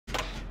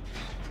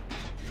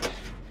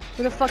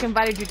Who the fuck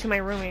invited you to my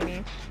room,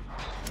 Amy?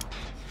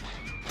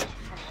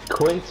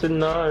 Quentin,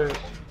 no.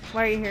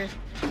 Why are you here?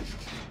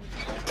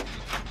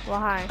 Well,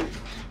 hi.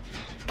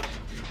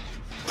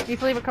 You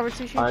fully recovered,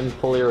 Sushi? I'm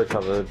fully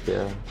recovered,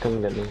 yeah.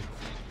 Come get me.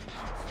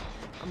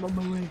 I'm on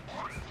my way.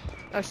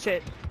 Oh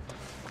shit.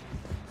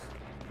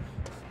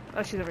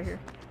 Oh, she's over here.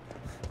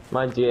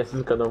 My GS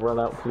is gonna run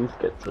out, please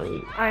get to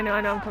me. I know,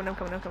 I'm coming.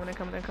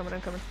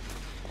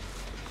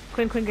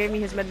 Quinn gave me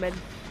his med.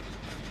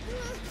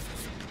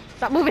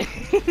 Stop moving!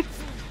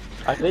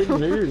 I didn't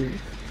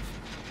move.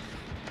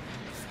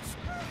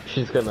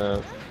 She's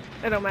gonna...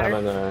 It don't matter. I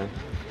don't know.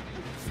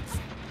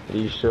 Are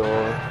you sure?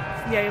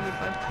 Yeah, you'll be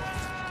fine.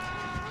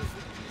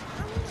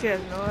 She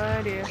has no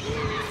idea.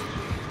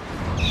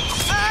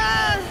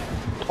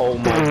 Oh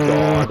my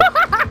god.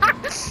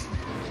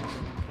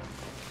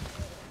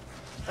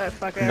 Oh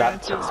fuck,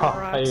 That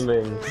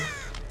timing.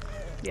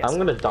 Yes. I'm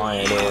gonna die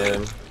in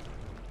here.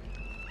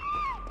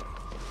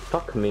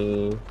 Fuck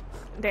me.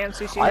 Damn,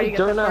 Sushi, I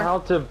don't know how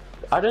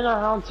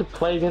to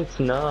play against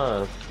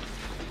Nurse.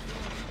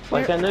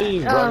 Like, I know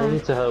you run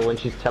into her when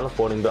she's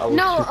teleporting, but I was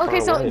too far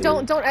okay, so away.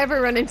 don't ever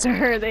run into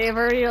her. They've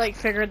already like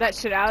figured that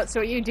shit out.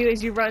 So what you do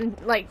is you run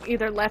like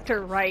either left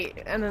or right,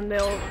 and then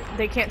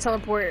they can't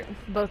teleport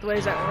both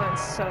ways at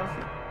once. So.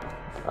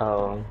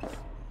 Oh.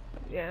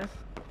 Yeah.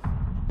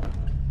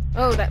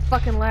 Oh, that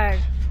fucking lag.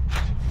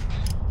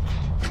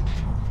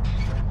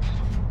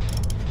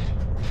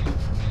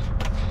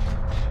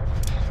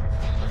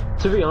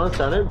 To be honest,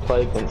 I don't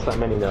play against that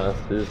many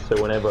nurses,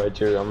 so whenever I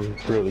do, I'm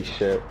really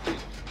shit.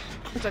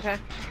 It's okay.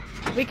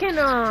 We can,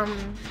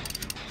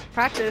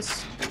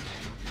 practice.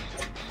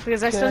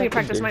 Because I still need to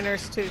practice my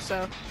nurse, too,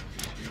 so.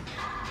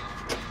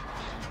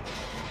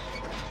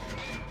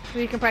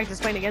 You can practice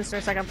playing against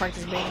nurse, I can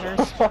practice being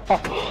nurse.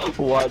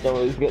 Why do I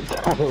always get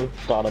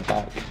started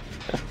back?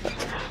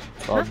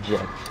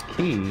 Object.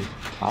 Key.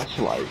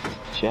 Flashlight.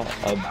 Jet.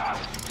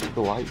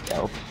 Light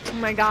elf. Oh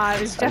my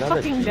god, is Jeff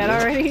fucking dead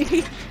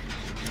already?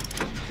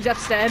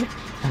 Jeff's dead.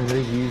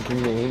 The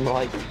username,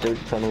 like, don't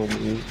tunnel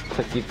me.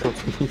 Clicky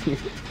cookie.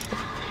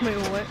 Wait,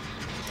 what?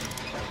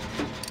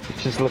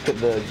 Just look at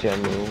the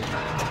general.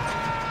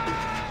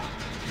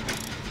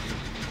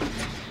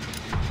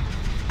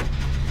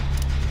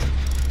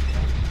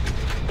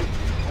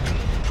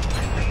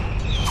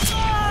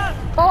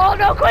 Oh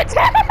no,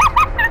 Quentin!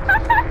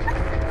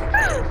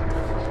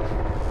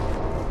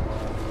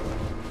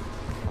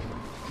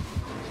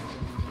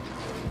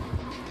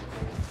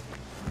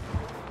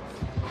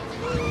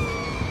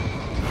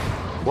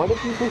 Why do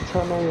people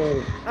turn on their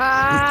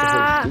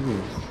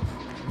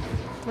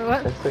Wait,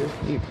 what? They're so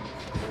cute.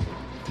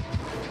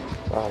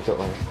 Ah, I got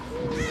one.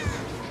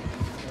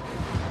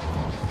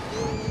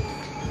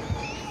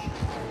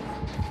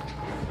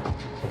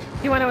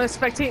 You wanna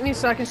spectate me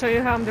so I can show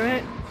you how I'm doing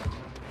it?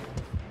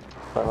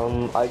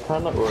 I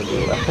cannot really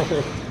do that.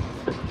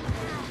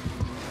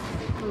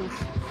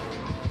 Oof.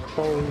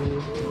 Sorry.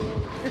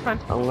 You're fine.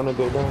 I'm gonna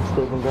go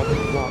downstairs and grab a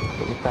snack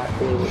from the fat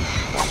baby.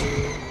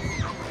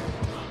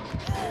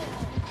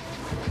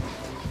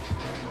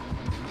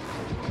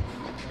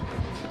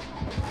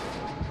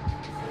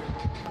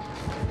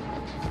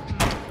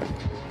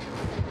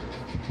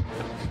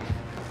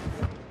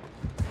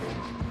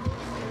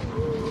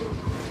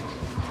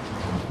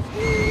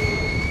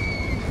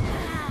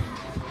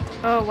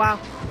 Oh, wow.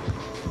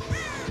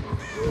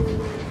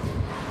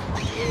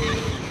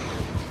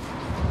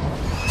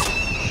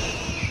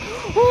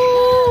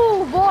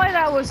 Ooh, boy,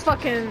 that was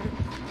fucking...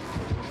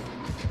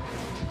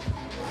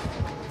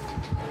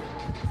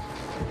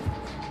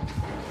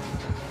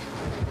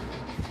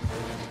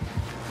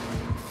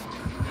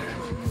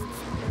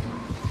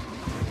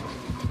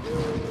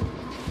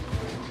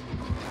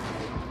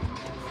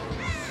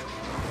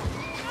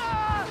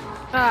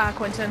 Ah,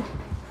 Quentin.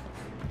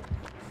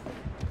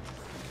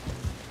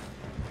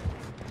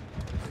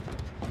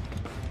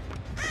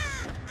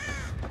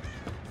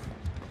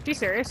 Are you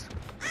serious?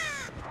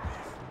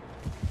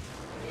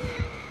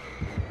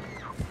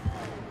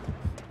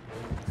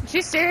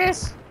 She's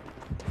serious?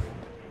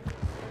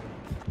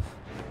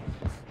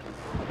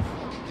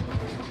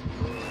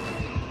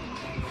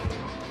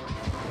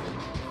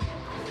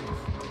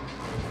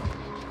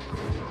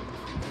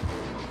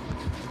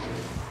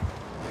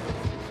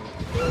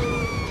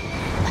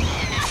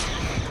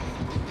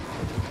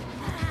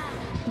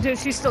 Dude,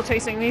 she's still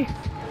chasing me.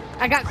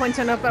 I got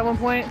Quentin up at one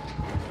point.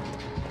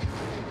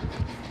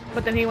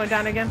 But then he went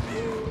down again.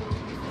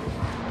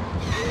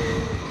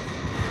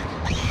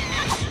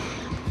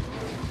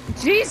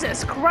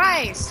 Jesus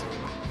Christ!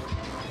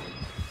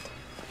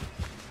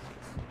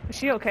 Is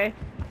she okay?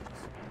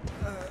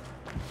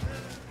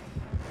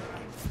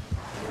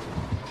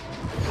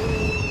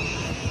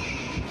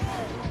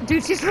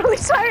 Dude, she's really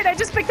tired. I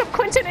just picked up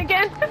Quentin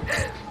again.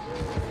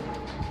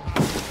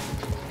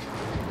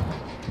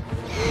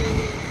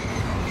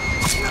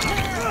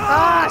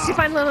 Ah, she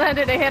finally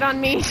landed a hit on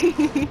me.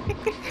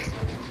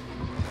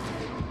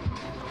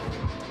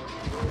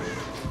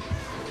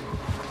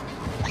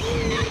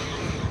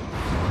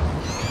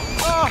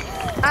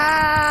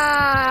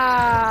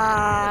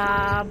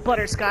 Ah,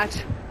 butterscotch.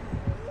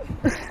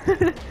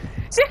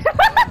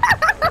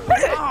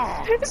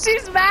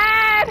 She's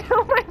mad!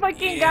 Oh my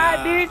fucking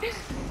god, dude!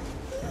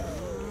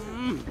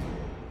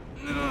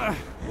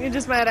 You're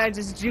just mad I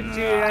just juked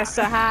you. That's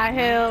a high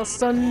hell,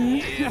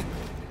 son.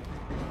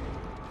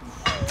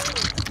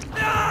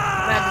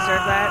 I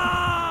deserve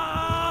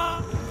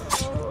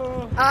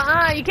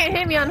that. You can't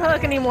hit me on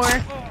hook anymore.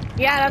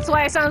 Yeah, that's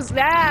why it sounds.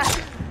 Yeah,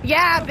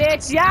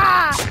 bitch.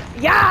 Yeah,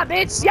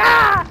 bitch.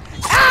 Yeah.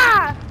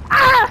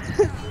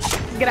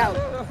 Get out.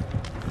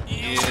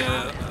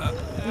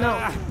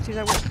 No, she's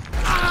at work.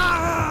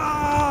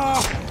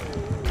 Nah.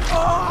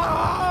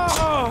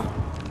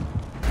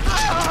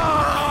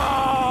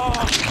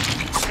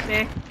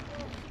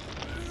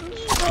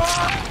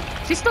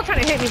 She's still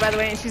trying to hit me, by the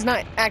way, and she's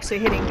not actually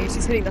hitting me.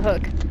 She's hitting the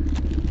hook.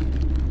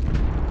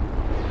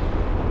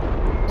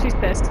 She's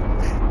pissed.